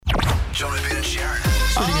Jono, Ben and Sharyn.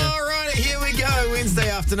 All right, here we go. Wednesday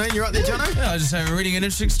afternoon. You right there, Jono? I was just reading an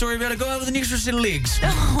interesting story about a guy with an extra set of legs.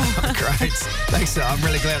 Great. Thanks. I'm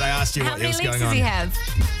really glad I asked you How what many was legs going does on. he have?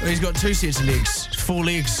 Well, he's got 2 sets of legs, 4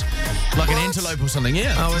 legs, like an antelope or something.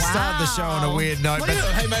 Yeah. I was starting the show on a weird note.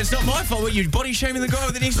 Well, hey mate, it's not my fault. What, you body shaming the guy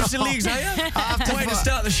with an extra set of legs, are you? Way to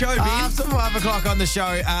start the show, Ben. After 5 o'clock on the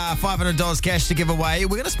show, $500 cash to give away.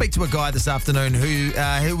 We're going to speak to a guy this afternoon who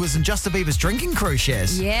was in Justin Bieber's drinking crew,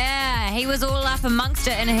 Shaz. Yeah, he was all up amongst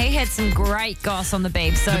it, and he had some great goss on the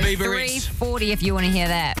Beeb. So The Bieberettes. 340 if you want to hear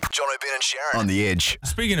that. Jono, Ben and Sharyn. On the edge.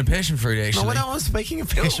 Speaking of passion fruit, actually. No, I was speaking of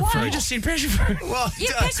passion What? fruit. You just said passion fruit. Well, Yeah,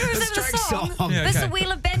 passion fruit's it's in the Drake's song. Yeah, This is okay. a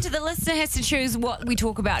wheel of banter. The listener has to choose what we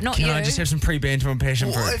talk about, not Can you. I just have some pre-banter on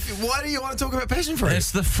passion fruit? Why do you want to talk about passion fruit?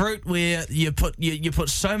 It's the fruit where you put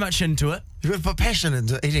so much into it. You put passion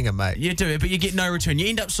into eating it, mate. You do it, but you get no return. You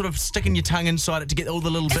end up sort of sticking your tongue inside it to get all the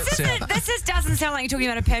little bits out. This just doesn't sound like you're talking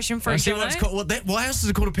about a passion fruit. I see what it's Jono. called. Why else is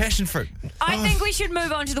it called a passion fruit? I think we should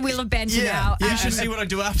move on to the wheel of banter now. You should see what I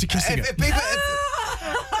do after kissing If it.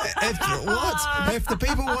 If the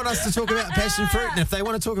people want us to talk about passion fruit, and if they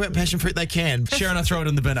want to talk about passion fruit, they can. Sharon, I'll throw it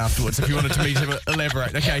in the bin afterwards if you wanted me to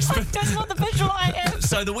elaborate. Okay, so, Just want the visual I have.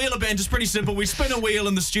 so the wheel of banter is pretty simple. We spin a wheel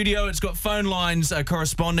in the studio. It's got phone lines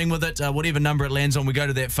corresponding with it. Whatever number it lands on, we go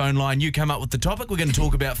to that phone line. You come up with the topic we're going to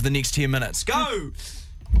talk about for the next 10 minutes. Go!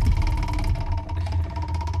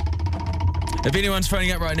 If anyone's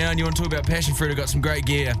phoning up right now and you want to talk about passion fruit, I've got some great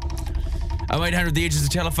gear. 0800 The Edge is the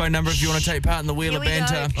telephone number if you want to take part in the wheel Here of we go.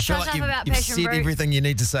 banter. I feel Shut like up about you've passion said fruit. everything you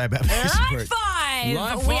need to say about passion Line fruit. 5.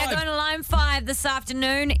 Line We are five. going to line 5 this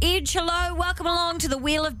afternoon. Edge, hello. Welcome along to the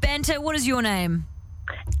wheel of banter. What is your name?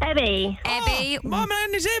 Abby. Abby. My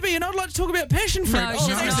name is Abby and I'd like to talk about passion fruit. No, she's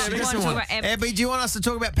nice, not. Abby. She wants to talk about Abby. Abby, do you want us to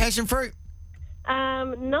talk about passion fruit?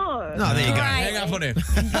 No. No, there you go. Great. Hang up on her.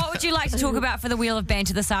 What would you like to talk about for the wheel of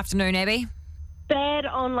banter this afternoon, Abby? Bad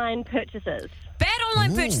online purchases. Bad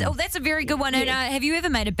online purchase. Oh, that's a very good one. And have you ever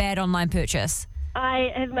made a bad online purchase? I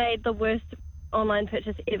have made the worst online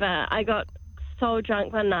purchase ever. I got so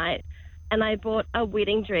drunk one night and I bought a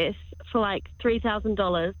wedding dress for like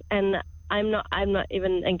 $3,000 and I'm not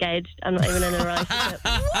even engaged. I'm not even in a relationship.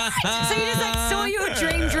 What? So you just like saw your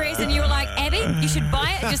dream dress and you were like, Abby, you should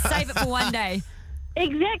buy it. Just save it for one day.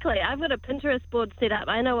 Exactly. I've got a Pinterest board set up.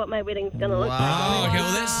 I know what my wedding's going to look Oh, like. okay.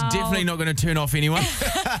 Well, that's definitely not going to turn off anyone.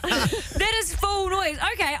 That is full noise.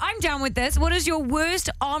 Okay, I'm done with this. What is your worst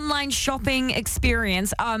online shopping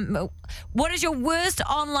experience? What is your worst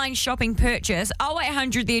online shopping purchase?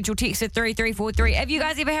 0800 The Edge will text at 3343. Have you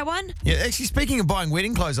guys ever had one? Yeah, actually, speaking of buying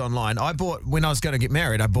wedding clothes online, I bought, when I was going to get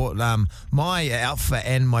married, I bought my outfit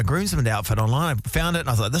and my groomsman outfit online. I found it and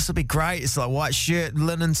I was like, this will be great. It's like white shirt,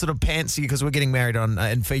 linen sort of pants because we're getting married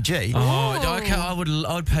in Fiji. Oh, okay.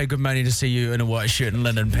 I'd pay good money to see you in a white shirt and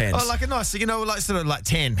linen pants. Oh, like a nice, like sort of like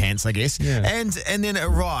tan pants, I guess. Yeah. And then it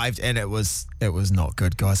arrived, and it was not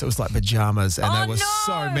good, guys. It was like pajamas, and Oh, they were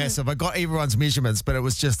so no. massive. I got everyone's measurements, but it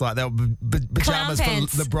was just like they were pajamas for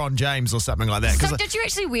pants. LeBron James or something like that. 'Cause So did you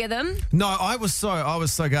actually wear them? no, I was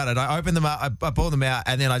so gutted. I opened them up, I pulled them out,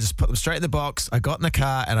 and then I just put them straight in the box. I got in the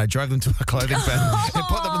car and I drove them to a clothing bin and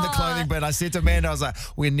put them in the clothing bin. I said to Amanda, I was like,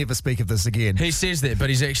 we'll never speak of this again. He says that, but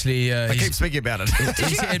he's actually... I keep speaking about it.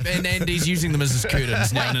 and he's using them as his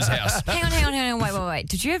curtains now in his house. Hang on. Wait.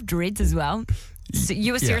 Did you have dreads as well? So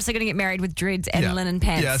you were seriously going to get married with dreads and linen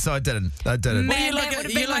pants? Yeah, so I didn't. Man, you that like would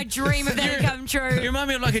have you been my like- dream if that had come true. You remind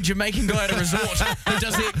me of like a Jamaican guy at a resort who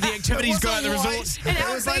does the activities guy at the resort. And It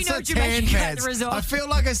was like Albino some Jamaican tan guy at pants. the resort. I feel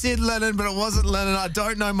like I said linen, but it wasn't linen. I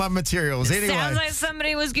don't know my materials. Anyway. Sounds like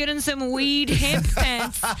somebody was getting some weed hemp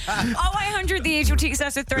pants. 0800 The Edge will text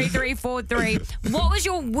us at 3343. What was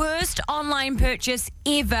your worst online purchase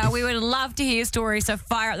ever? We would love to hear your story, so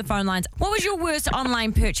fire up the phone lines. What was your worst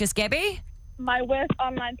online purchase, Gabby? My worst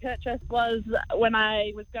online purchase was when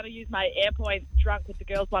I was going to use my AirPoints drunk with the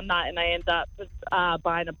girls one night, and I ended up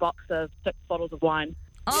buying a box of 6 bottles of wine.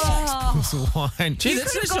 Oh, It's wine. Gee,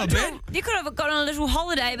 that's not bad. you could have gone on a little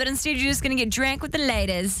holiday, but instead you're just going to get drank with the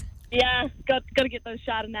ladies. Yeah, got to get those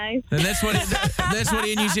Chardonnays. And that's what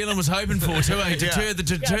Air New Zealand was hoping for too, eh? Deter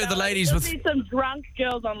the ladies with... Need some drunk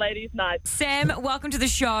girls on ladies' night. Sam, welcome to the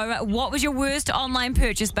show. What was your worst online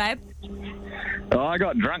purchase, babe? Oh, I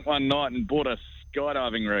got drunk one night and bought a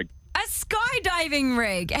skydiving rig. A skydiving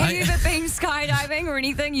rig. Have you ever been skydiving or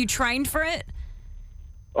anything? You trained for it?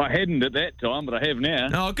 I hadn't at that time, but I have now.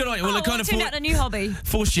 Oh, good on you. Well, it kind of turned out a new hobby.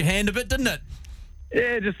 forced your hand a bit, didn't it?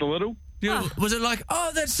 Yeah, just a little. Was it like,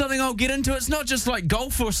 oh, that's something I'll get into? It's not just like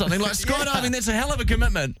golf or something. Like skydiving, that's a hell of a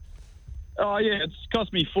commitment. Oh, yeah, it's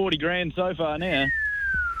cost me 40 grand so far now.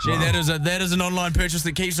 Gee, that is an online purchase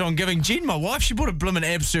that keeps on giving. Jen, my wife, she bought a blooming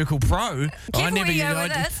Ab Circle Pro. Jen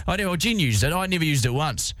used it. I never used it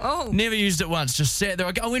once. Oh. Never used it once. Just sat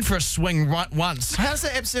there. I went for a swing once. How does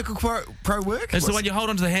the Ab Circle Pro work? It's the one you hold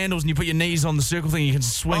onto the handles and you put your knees on the circle thing. You can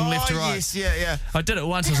swing left to right. Yes, yeah. I did it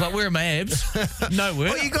once. I was like, where are my abs? No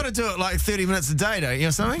work. Well, you got to do it like 30 minutes a day, don't you,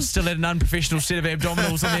 or something? Still had an unprofessional set of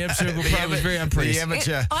abdominals on the Ab Circle Pro. I was very impressed. The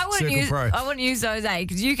amateur I wouldn't use those,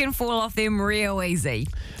 because you can fall off them real easy.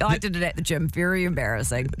 I did it at the gym. Very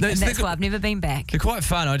embarrassing. And that's why I've never been back. They're quite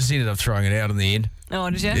fun. I just ended up throwing it out in the end. Oh,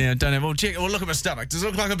 did you? Yeah, don't have. Well, check. Well, look at my stomach. Does it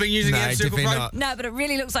look like I've been using Ab Circle Pro? Not. No, but it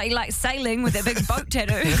really looks like you like sailing with that big boat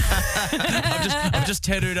tattoo. I've just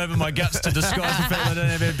tattooed over my guts to disguise the fact that I don't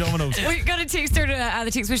have abdominals. We got a text through to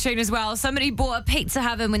the text machine as well. Somebody bought a pizza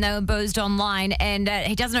oven when they were boozed online, and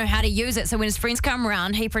he doesn't know how to use it. So when his friends come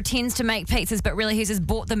around, he pretends to make pizzas, but really he's just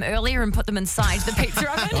bought them earlier and put them inside the pizza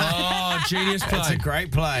oven. Oh, genius play. That's a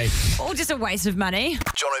great play. All just a waste of money.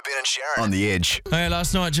 Jono, Ben and Sharyn. On the Edge. Hey,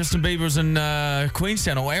 last night Justin Bieber was in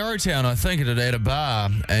Queenstown or Arrowtown, I think, at a bar,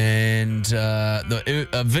 and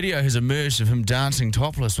a video has emerged of him dancing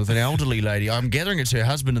topless with an elderly lady. I'm gathering it's her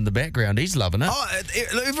husband in the background. He's loving it. Oh,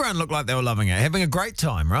 everyone looked like they were loving it, having a great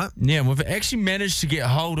time, right? Yeah, we've actually managed to get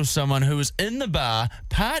hold of someone who was in the bar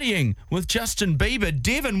partying with Justin Bieber.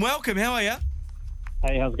 Devin, welcome. How are you?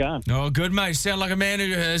 Hey, how's it going? Oh, good, mate. Sound like a man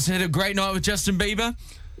who has had a great night with Justin Bieber.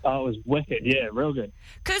 Oh, it was wicked. Yeah, real good.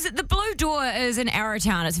 Because the Blue Door is in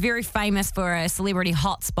Arrowtown. It's very famous for a celebrity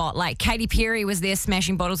hotspot. Like Katy Perry was there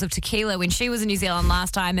smashing bottles of tequila when she was in New Zealand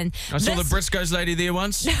last time. And I saw the Briscoes lady there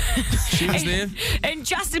once. She was there. And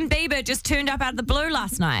Justin Bieber just turned up out of the blue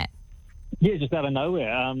last night. Yeah, just out of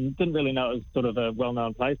nowhere. Didn't really know it was sort of a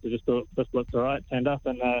well-known place. I just thought this looked all right. Turned up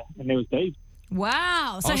and there was Biebs.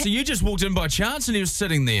 Wow. So you just walked in by chance and he was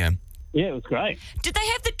sitting there. Yeah, it was great. Did they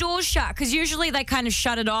have the doors shut? Because usually they kind of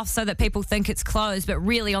shut it off so that people think it's closed, but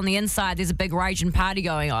really on the inside there's a big raging party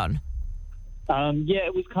going on. Yeah,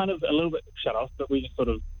 it was kind of a little bit shut off, but we just sort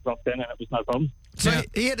of dropped in and it was no problem. So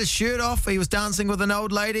he had his shirt off, he was dancing with an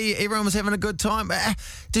old lady, everyone was having a good time.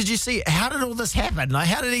 Did you see, how did all this happen? Like,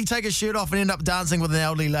 how did he take his shirt off and end up dancing with an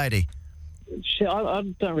elderly lady? Shit, I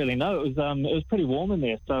don't really know. It was pretty warm in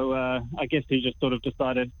there, so I guess he just sort of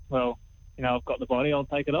decided, well, you know, I've got the body, I'll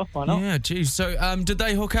take it off, why not? Yeah, geez. So did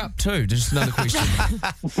they hook up too? Just another question.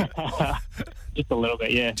 Just a little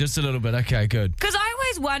bit, yeah. Just a little bit. Okay, good. Because I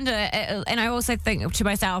always wonder, and I also think to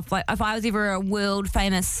myself, like, if I was ever a world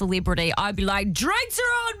famous celebrity, I'd be like, drinks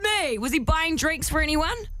are on me. Was he buying drinks for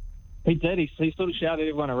anyone? He did. He sort of shouted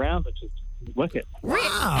everyone around, which is wicked. Wow.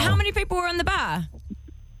 How many people were in the bar?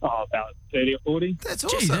 Oh, about 30 or 40. That's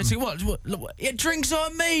Gee, awesome. that's what? It drinks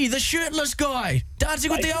on me, the shirtless guy, dancing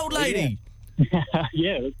with the old lady.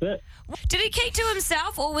 Yeah, that's it. Did he keep to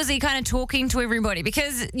himself, or was he kind of talking to everybody?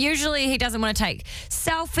 Because usually he doesn't want to take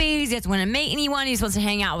selfies, he doesn't want to meet anyone, he just wants to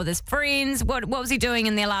hang out with his friends. What was he doing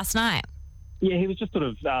in there last night? Yeah, he was just sort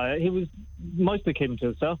of, he was mostly keeping to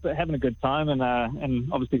himself, but having a good time, and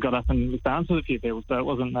obviously got up and was dancing with a few people, so it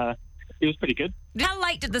wasn't, it was pretty good. How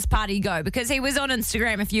late did this party go? Because he was on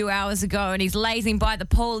Instagram a few hours ago and he's lazing by the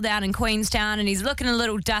pool down in Queenstown and he's looking a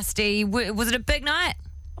little dusty. Was it a big night?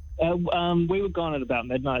 We were gone at about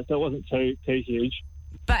midnight, so it wasn't too huge.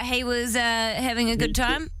 But he was having a good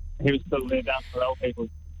time? He was still there dancing with old people.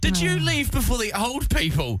 Did you leave before the old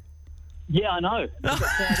people? Yeah, I know.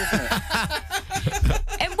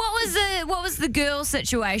 And what was the girl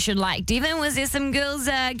situation like? Devin, was there some girls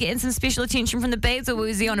getting some special attention from the babes, or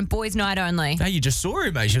was he on a boys' night only? No, you just saw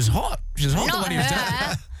her, mate. She was hot. She was hot the Not one he was dating.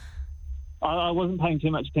 her. I wasn't paying too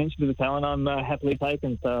much attention to the talent. I'm happily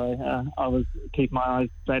taken, so I was keeping my eyes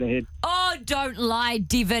straight ahead. Oh, don't lie,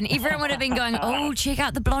 Devin. Everyone would have been going, oh, check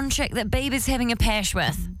out the blonde chick that Bieber's having a pash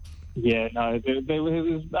with. Yeah, no, there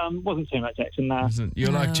wasn't too much action there.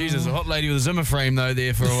 You're like, Jesus, a hot lady with a Zimmer frame, though,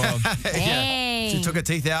 there for a while. Hey. She took her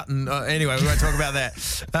teeth out, and anyway, we won't talk about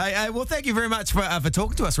that. Well, thank you very much for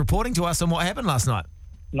talking to us, reporting to us on what happened last night.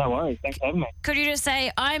 No worries. Thanks for having me. Could you just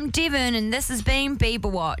say, I'm Devin and this has been Bieber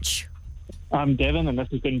Watch? I'm Devin, and this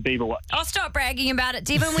has been Bieber Watch. Oh, stop bragging about it,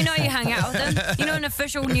 Devin. We know you hung out with him. You're not an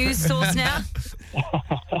official news source now.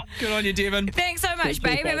 Good on you, Devin. Thanks so much,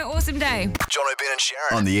 babe. Have an awesome day. Jono, Ben and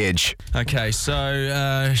Sharyn. On the Edge. Okay, so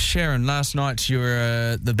Sharyn, last night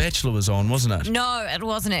The Bachelor was on, wasn't it? No, it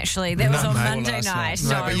wasn't actually. That was on mate. Monday Last night.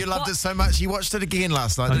 night. No, but you loved it so much, you watched it again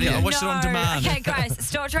last night, didn't Yeah, I you? watched it on demand. Okay, guys,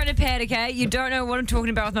 stop trying to pad, okay? You don't know what I'm talking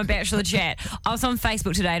about with my Bachelor chat. I was on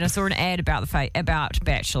Facebook today and I saw an ad about about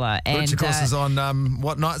Bachelor. And, Which, of course, is on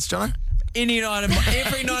what nights, Jono?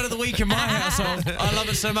 every night of the week in my household. I love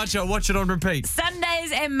it so much. I watch it on repeat.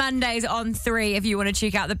 Sundays and Mondays on 3 if you want to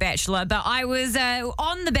check out The Bachelor. But I was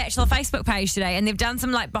on The Bachelor Facebook page today, and they've done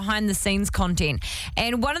some like behind the scenes content.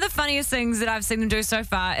 And one of the funniest things that I've seen them do so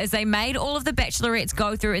far is they made all of the bachelorettes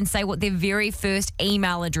go through and say what their very first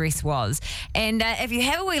email address was. And if you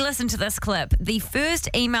have a wee listen to this clip, the first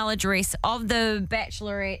email address of the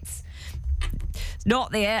bachelorettes,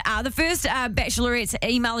 not there. The first bachelorette's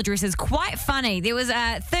email address is quite funny. There was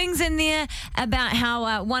things in there about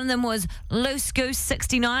how one of them was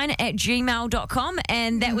loosegoose69@gmail.com,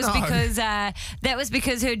 and that was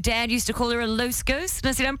because her dad used to call her a loose goose. And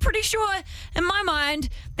I said, I'm pretty sure in my mind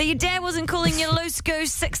that your dad wasn't calling you loose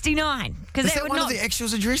goose 69 because Is that one of the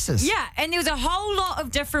actual addresses? Yeah, and there was a whole lot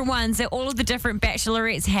of different ones that all of the different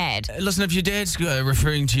bachelorettes had. Listen, if your dad's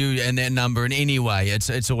referring to you and that number in any way,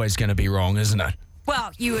 it's always going to be wrong, isn't it?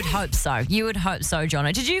 Well, you would hope so. You would hope so,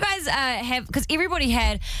 Jono. Did you guys have, because everybody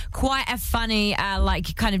had quite a funny,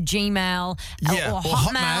 like, kind of Gmail or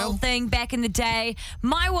Hotmail thing back in the day.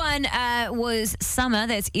 My one was Summer,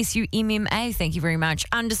 that's SUMMA, thank you very much,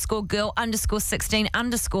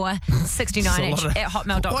 _girl_16_69 at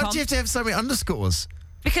hotmail.com. Why do you have to have so many underscores?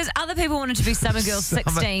 Because other people wanted to be Summer Girl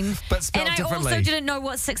 16. But spelled and I differently. also didn't know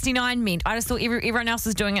what 69 meant. I just thought everyone else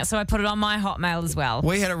was doing it, so I put it on my Hotmail as well.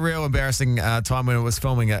 We had a real embarrassing time when it was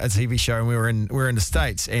filming a TV show, and we were in the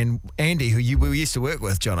States. And Andy, who we used to work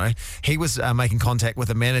with, Jono, he was making contact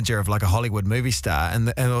with a manager of like a Hollywood movie star,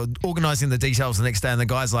 and organising the details the next day. And the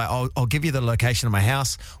guy's like, "I'll give you the location of my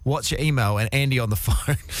house. What's your email?" And Andy on the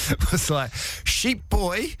phone was like, "Sheep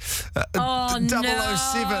boy,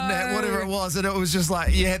 007 at whatever it was," and it was just like.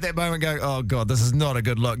 You had that moment going, oh, God, this is not a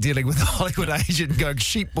good look, dealing with a Hollywood agent going,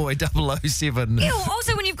 sheep boy 007. Ew,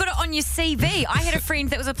 also, when you've got it on your CV, I had a friend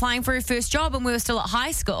that was applying for her first job and we were still at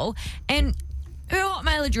high school, and her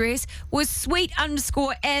Hotmail address was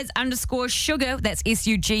sweet_as_sugar, that's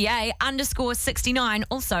SUGA, _69,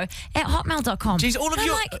 also at hotmail.com. Geez, all of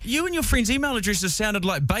you and your friends' email addresses sounded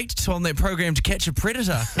like bait on that program To Catch a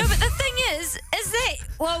Predator. No, but the thing is that,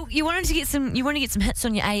 well, you want to get some hits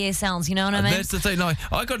on your ASLs, you know what I mean? That's the thing. Like,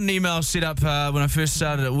 I got an email set up when I first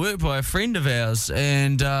started at work by a friend of ours,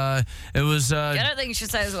 and it was... I don't think you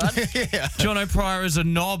should say this one. Jono Pryor is a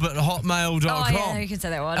knob at hotmail.com. Oh, yeah, you can say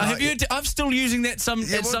that one. I'm still using that Now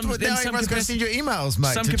everyone's going to send you emails,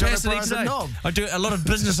 mate. Some to capacity Jono Pryor's a knob. I do a lot of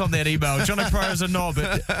business on that email. Jono Pryor's a knob.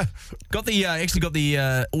 Actually got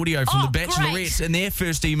the audio from the Bachelorettes, and their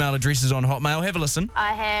first email address is on Hotmail. Have a listen.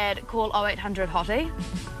 I had call 0800 Hottie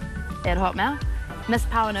at Hotmail. Miss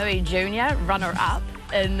Pawanui Jr., runner-up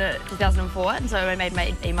in 2004, and so I made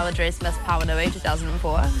my email address Miss Pawanui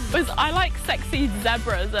 2004. I like sexy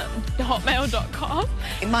zebras at hotmail.com.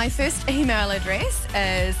 My first email address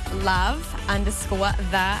is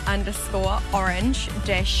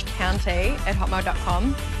love_the_orange-county at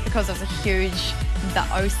hotmail.com because I was a huge The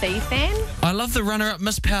OC fan. I love the runner-up,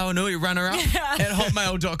 Miss Pawanui runner-up at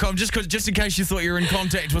hotmail.com, just in case you thought you were in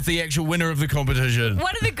contact with the actual winner of the competition.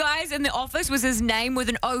 One of the guys in the office was his name with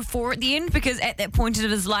an 04 at the end because at that point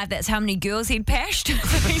in his life, that's how many girls he'd pashed. so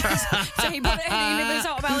he put it at the end of his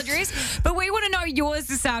Hotmail address. But we want to know yours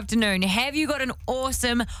this afternoon. Have you got an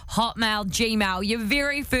awesome Hotmail Gmail, your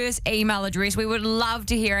very first email address? We would love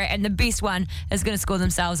to hear it, and the best one is going to score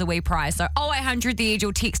themselves a wee prize. So 0800 The Edge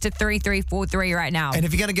or text to 3343 right now. And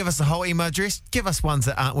if you're going to give us the whole email address, give us ones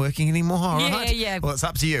that aren't working anymore, all right? Yeah. Well, it's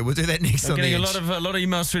up to you. We'll do that next I'm on The getting Edge. a lot of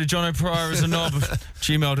emails through to Jono Pryor as a knob,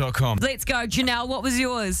 gmail.com. Let's go. Janelle, what was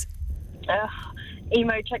yours?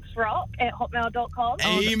 Emo chicks rock at hotmail.com.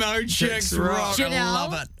 Emo chicks rock. Janelle, I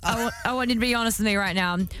love it. I want you to be honest with me right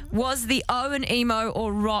now. Was the O in emo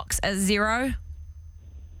or rocks a 0?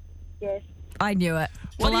 Yes. I knew it.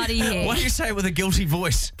 Why do you say it with a guilty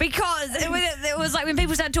voice? Because it was like when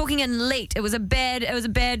people started talking in late. It was a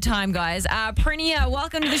bad time, guys. Prinia,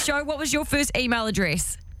 welcome to the show. What was your first email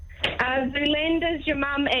address? Zoolander's your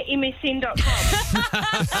mum at msn.com.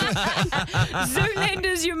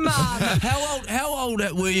 Zoolander's your mum. How old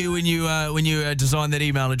were you when you designed that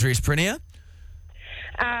email address, Prinia?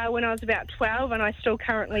 When I was about 12, and I still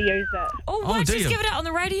currently use it. Oh, why don't you just give it out on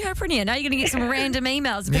the radio, Prinia? Now you're going to get some random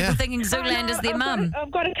emails of people thinking Zoolander's their mum.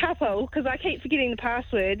 I've got a couple, because I keep forgetting the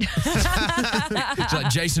password. It's like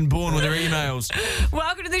Jason Bourne with their emails.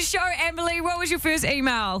 Welcome to the show, Emily. What was your first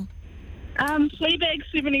email?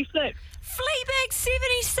 Fleabag76. Fleabag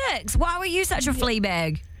 76. Why were you such a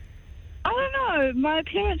fleabag? I don't know. My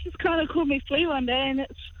parents just kind of called me Flea one day, and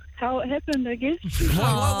it's how it happened, I guess.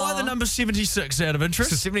 Why the number 76 out of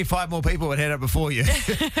interest? So 75 more people had had it before you.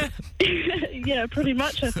 Yeah, pretty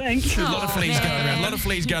much, I think. A lot of fleas going around. A lot of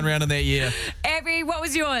fleas going around in that year. Abby, what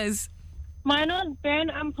was yours? Mine was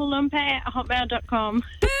burnumpalumpa@hotmail.com.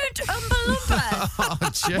 Burnt Oompa Loompa. Oh,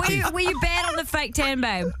 jeez. Were you bad on the fake tan,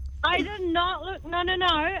 babe? I did not look. No.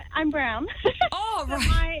 I'm brown. Oh, So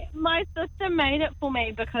right. my sister made it for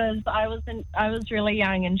me because I was really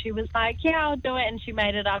young, and she was like, "Yeah, I'll do it," and she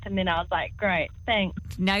made it up, and then I was like, "Great, thanks."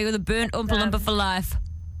 Now you're the burnt Oompa Loompa for life.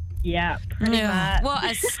 Yeah, pretty much. What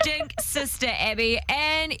a stink sister, Abby.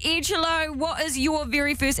 And Angelo, what is your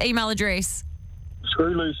very first email address?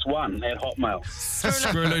 Screwloose1@hotmail.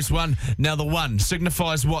 Screw loose one. Now the one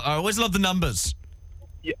signifies what? I always love the numbers.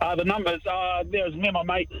 Yeah, the numbers, there was me and my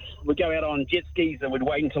mate, we'd go out on jet skis and we'd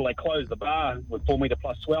wait until they closed the bar with 4 metre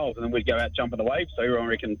plus 12, and then we'd go out jump in the waves. So everyone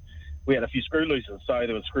reckoned we had a few screw looses. So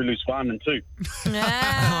there was screw loose 1 and 2. Very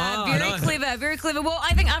nice. clever, very clever. Well,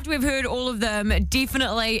 I think after we've heard all of them,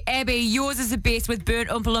 definitely, Abby, yours is the best with burnt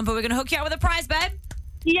Oompa Loompa. We're going to hook you up with a prize, babe.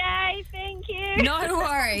 Yay, thank you. No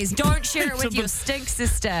worries. Don't share it with your stink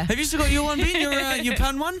sister. Have you still got your one, Ben? Your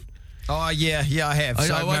pun one? Oh, yeah, I have.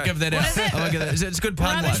 I won't give that out. What is it? I won't give that. It's a good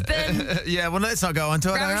pun Rubbish one. bin. Yeah, well, let's not go on to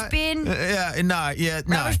it. Rubbish all right? bin. No.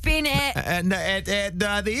 Rubbish bin at.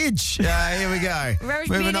 At the edge. Here we go. Rubbish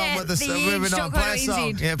moving bin on at with the the moving edge. on. Play a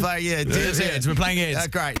song. .co.nz. Yeah, play. Yeah, It's heads. We're playing heads.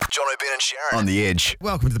 Great. Jono, Ben and Sharyn. On the edge.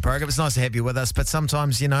 Welcome to the program. It's nice to have you with us, but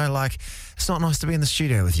sometimes, like, it's not nice to be in the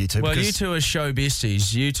studio with you two. Well, because you two are show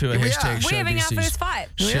besties. You two are We hashtag are. show We're having our besties. first fight.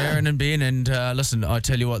 Sharyn and Ben, and listen, I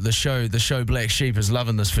tell you what, the show Black Sheep is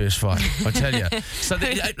loving this first fight. I tell you. So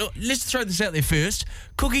look, let's throw this out there first.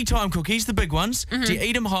 Cookie time cookies, the big ones. Do you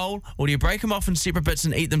eat them whole, or do you break them off in separate bits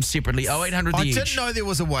and eat them separately? 0800 I the didn't edge. know there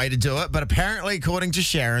was a way to do it, but apparently, according to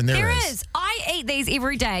Sharyn, there is. I eat these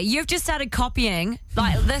every day. You've just started copying,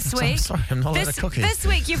 like this week. I'm sorry, I'm not allowed to cook it. This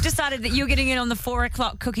week, you've decided that you're getting in on the 4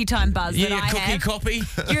 o'clock cookie time buzz that Yeah, I cookie have. copy.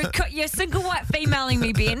 You're single white femaling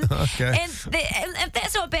me, Ben. Okay. And if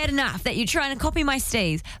that's not bad enough that you're trying to copy my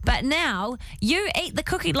steez, but now you eat the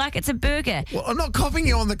cookie like it's a burger. Well, I'm not copying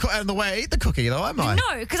you on the way I eat the cookie, though, am I?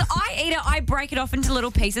 No, because I eat it, I break it off into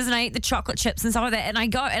little pieces and I eat the chocolate chips and stuff like that, and I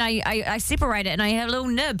go and I separate it and I have a little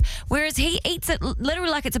nib. Whereas he eats it literally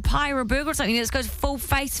like it's a pie or a burger or something. It just goes full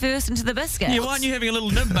face first into the biscuit. Yeah, why aren't you having a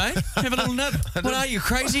little nib, mate? Have a little nib. What are you,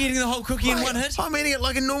 crazy, eating the whole cookie in one hit? I'm eating it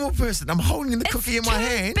like a normal person. I'm holding the cookie in my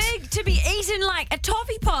hand. It's too big to be eaten like a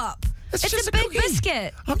toffee pop. It's just a big cookie.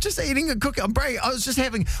 biscuit. I'm just eating a cookie. I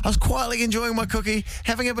was quietly enjoying my cookie,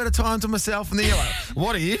 having a bit of time to myself, and then you're like,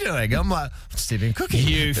 what are you doing? I'm like, I'm just eating a cookie.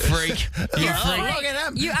 You freak. You You're a freak. freak. Look at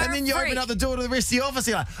him. You are and then a you freak. open up the door to the rest of the office.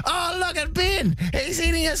 You're like, oh, look at Ben. He's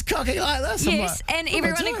eating his cookie like this. I'm Yes, like, and what am I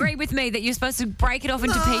everyone doing? agreed with me that you're supposed to break it off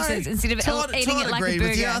into pieces instead of eating it like a agreed burger.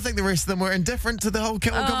 with you. I think the rest of them were indifferent to the whole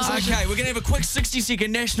conversation. Okay, we're going to have a quick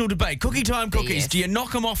 60-second national debate. Cookie time cookies. Yes. Do you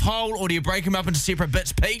knock them off whole, or do you break them up into separate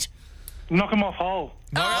bits, Pete? Knock them off whole.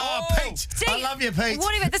 Oh, Pete. See, I love you, Pete.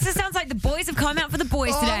 Whatever. This sounds like the boys have come out for the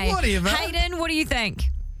boys Oh, today. whatever. Hayden, what do you think?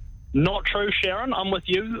 Not true, Sharyn. I'm with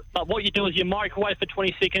you. But what you do is you microwave for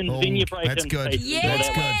 20 seconds, Oh, then you break that's in good. pieces. Yes,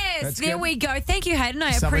 That's there good. we go. Thank you, Hayden.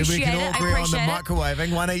 I Something appreciate we can all it. I agree on the appreciate it.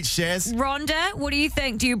 microwaving. One each shares. Rhonda, what do you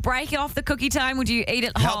think? Do you break off the cookie time or do you eat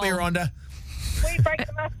it whole? Help me, Rhonda. We break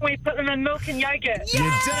them up and we put them in milk and yogurt. You didn't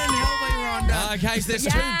help me, Rhonda. Okay, so that's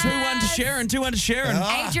Yes. 2-1 to Sharyn. 2-1 to Sharyn.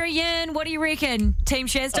 Ah. Adrian, what do you reckon? Team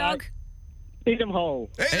Shares Dog? Eat them whole.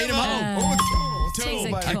 Eat them all. all. She's a baby.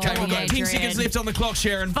 cool Okay, we've got 10 Adrian. seconds left on the clock,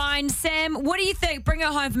 Sharyn. Fine, Sam, what do you think? Bring it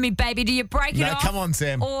home for me, baby. Do you break it No, off? come on,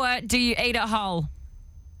 Sam. Or do you eat it whole?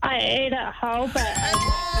 I ate it whole,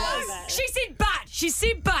 but She said but. She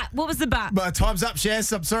said but. What was the but? But time's up,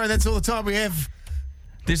 Shaz. I'm sorry, that's all the time we have.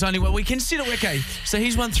 There's only one. We can settle. Okay, so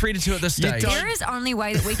he's won 3-2 at this You stage. don't- There is only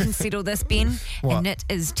way that we can settle this, Ben, What? and it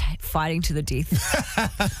is fighting to the death.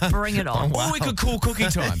 Bring it on. Or we could call cookie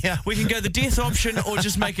time. Yeah. We can go the death option, or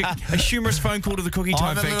just make a humorous phone call to the cookie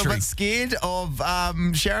time I'm a little factory. bit scared of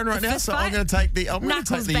Sharyn right now, fist so fight? I'm going to take the Knuckles,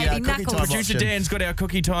 cookie baby, time knuckles. Producer option. Dan's got our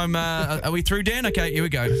cookie time. Are we through, Dan? Okay, here we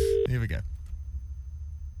go. Here we go.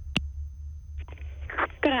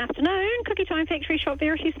 good afternoon. Cookie Time Factory Shop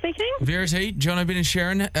Verity speaking. Verity, Jono, Ben and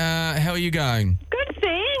Sharyn, how are you going? Good,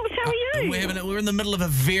 thanks. How are you? We're in the middle of a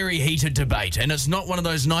very heated debate, and it's not one of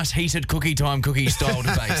those nice heated cookie time cookie style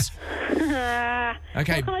debates.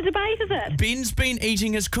 Okay. What kind of debate is it? Ben's been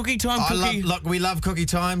eating his cookie time cookie. Look, we love cookie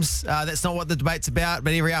times. That's not what the debate's about,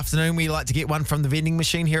 but every afternoon we like to get one from the vending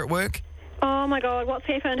machine here at work. Oh my God, what's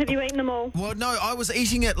happened? Have you eaten them all? Well, no, I was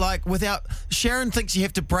eating it like without... Sharyn thinks you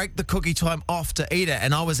have to break the cookie time off to eat it,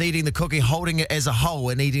 and I was eating the cookie, holding it as a whole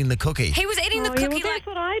and eating the cookie. He was eating the Oh, yeah, cookie well, like... that's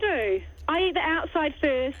what I do. I eat the outside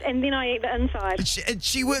first, and then I eat the inside.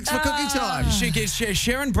 She works for cookie time.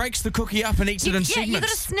 Sharon breaks the cookie up and eats it in Yeah, you got to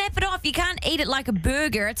segments. snap it off. You can't eat it like a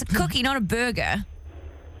burger. It's a cookie, not a burger.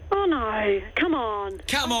 Oh no! Come on!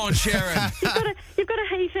 Come on, Sharyn. You've got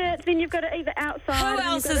to heat it. Then you've got to eat the outside. Who and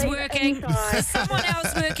else you've got is to eat the working? inside. Is someone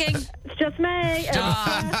else working? It's just me. It's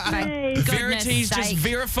just me. Verity's just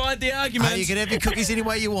verified the argument. You can have your cookies any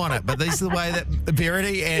way you want it, but this is the way that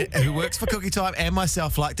Verity, who works for Cookie Time, and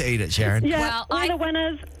myself like to eat it, Sharyn. Yeah, Well, we're the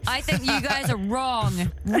winners. I think you guys are wrong.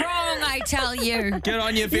 Wrong, I tell you. Good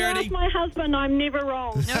on you, You Verity. ask my husband, I'm never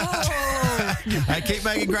wrong. Oh. Hey, keep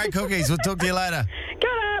making great cookies. We'll talk to you later.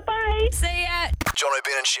 Got it, bye. See ya. Jono,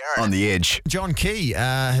 Ben and Sharyn. On the Edge. John Key,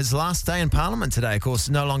 his last day in Parliament today, of course,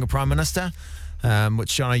 no longer Prime Minister,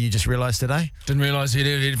 which, Jono, you just realised today. Didn't realise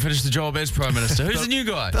he'd finished the job as Prime Minister. Who's the new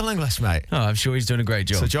guy? Bill English, mate. Oh, I'm sure he's doing a great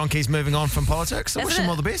job. So John Key's moving on from politics. I wish him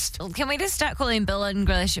all the best. Can we just start calling him Bill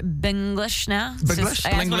English Binglish now? It's Binglish?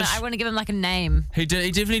 just- I want to give him like a name. He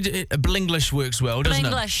definitely did. Blinglish works well, doesn't it?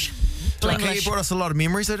 Blinglish. John Key brought us a lot of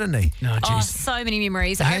memories, didn't he? No, Oh, jeez. so many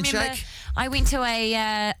memories. A I remember handshake? I went to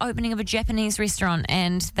a opening of a Japanese restaurant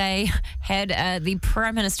and they had the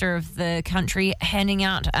Prime Minister of the country handing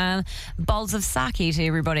out bowls of sake to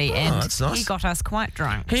everybody, and that's nice. he got us quite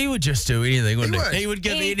drunk. He would just do anything, wouldn't He he? would. He would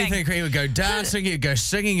give Anything. anything. He would go dancing, he'd go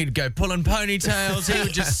singing, he'd go pulling ponytails, he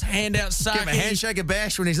would just hand out sake. Give him a handshake, a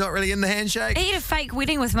bash when he's not really in the handshake. He had a fake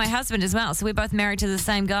wedding with my husband as well, so we're both married to the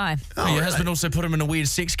same guy. Your husband also put him in a weird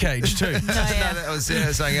sex cage too. No, that was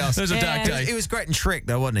something else. It was a dark day. He was great in Shrek,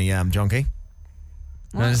 though, wasn't he, John Key?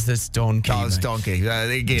 That's Donkey. Oh, it was mate. Donkey.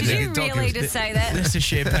 Again, Did you Donkey really was, just say that? That's a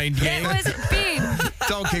champagne gang. That was Ben.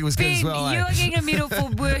 Donkey was good Ben, as well, eh? you are getting a medal for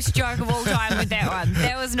worst joke of all time with that one.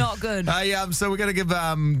 That was not good. Hey, so we're going to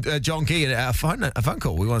give John Key a phone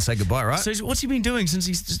call. We want to say goodbye, right? So what's he been doing since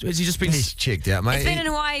has he just been? He's checked out, mate. He's been in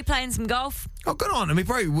Hawaii playing some golf. Oh, good on him. He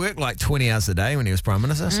probably worked like 20 hours a day when he was Prime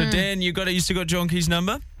Minister. So Dan, you still got John Key's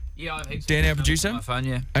number? Yeah, I've Dan, our producer. on my phone,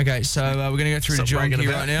 yeah. Okay, so we're going to go through Stop to John bragging Key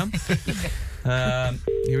about right now.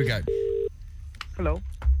 Here we go. Hello.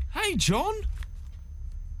 Hey, John.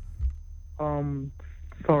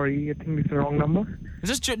 Sorry, I think it's the wrong number. Is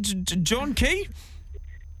this John Key?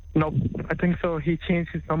 No, I think so. He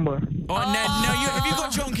changed his number. Oh, no, have you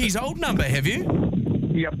got John Key's old number, have you?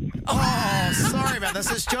 Yep. Oh, sorry about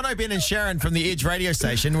this. It's Jono, Ben and Sharyn from the Edge radio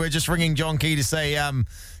station. We're just ringing John Key to say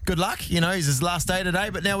good luck. You know, he's his last day today,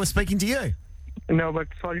 but now we're speaking to you. No, but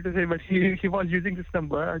sorry to say, but he was using this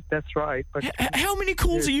number. That's right. But How many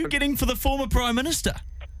calls are you getting for the former Prime Minister?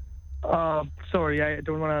 sorry, I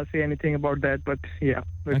don't want to say anything about that. But yeah,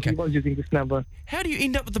 but Okay. he was using this number. How do you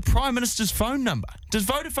end up with the Prime Minister's phone number? Does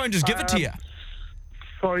Vodafone just give it to you?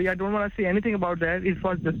 Sorry, I don't want to say anything about that. It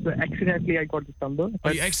was just accidentally I got this number. Oh,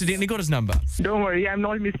 But you accidentally got his number? don't worry, I'm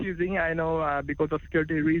not misusing. I know because of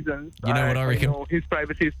security reasons. You know what I reckon? know his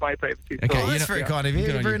privacy is my privacy. Okay, so, Oh, that's very kind of you.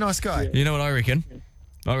 Good on Very you. nice guy. You know what I reckon?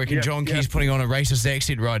 I reckon Yeah, John yeah. Key's putting on a racist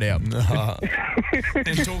accent right now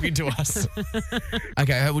and talking to us.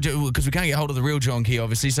 Okay, because we can't get hold of the real John Key,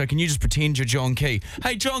 obviously, so can you just pretend you're John Key?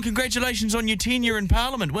 Hey, John, congratulations on your tenure in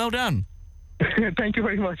Parliament. Well done. Thank you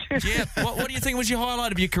very much. Yeah, what do you think was your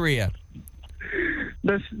highlight of your career?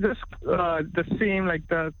 the same like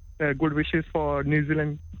the good wishes for New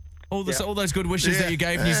Zealand. All those good wishes that you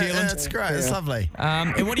gave New Zealand? That's great. That's lovely.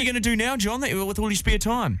 And what are you going to do now, John, with all your spare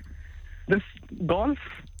time? This golf.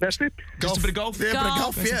 That's it. Just a bit of golf? Yeah, a bit of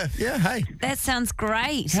golf. Yeah, yeah. Hey, That sounds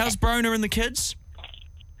great. How's Brona and the kids?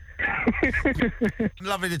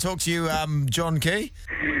 lovely to talk to you, John Key.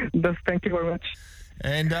 Thank you very much.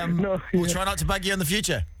 And we'll try not to bug you in the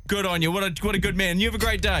future. Good on you. What a good man. You have a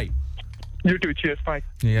great day. You too. Cheers. Bye.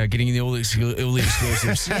 Yeah, getting all the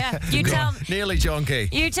exclusives. Yeah, you tell Nearly John Key.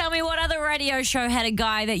 you tell me what other radio show had a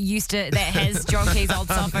guy that has John Key's old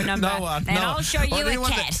cell phone number. No one. And no I'll one. show you Well, a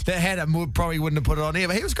anyone cat. that had him probably wouldn't have put it on here,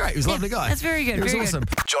 but he was great. He was a lovely guy. That's very good. He was very awesome.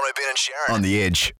 good. Jono, Ben and Sharyn. On the Edge.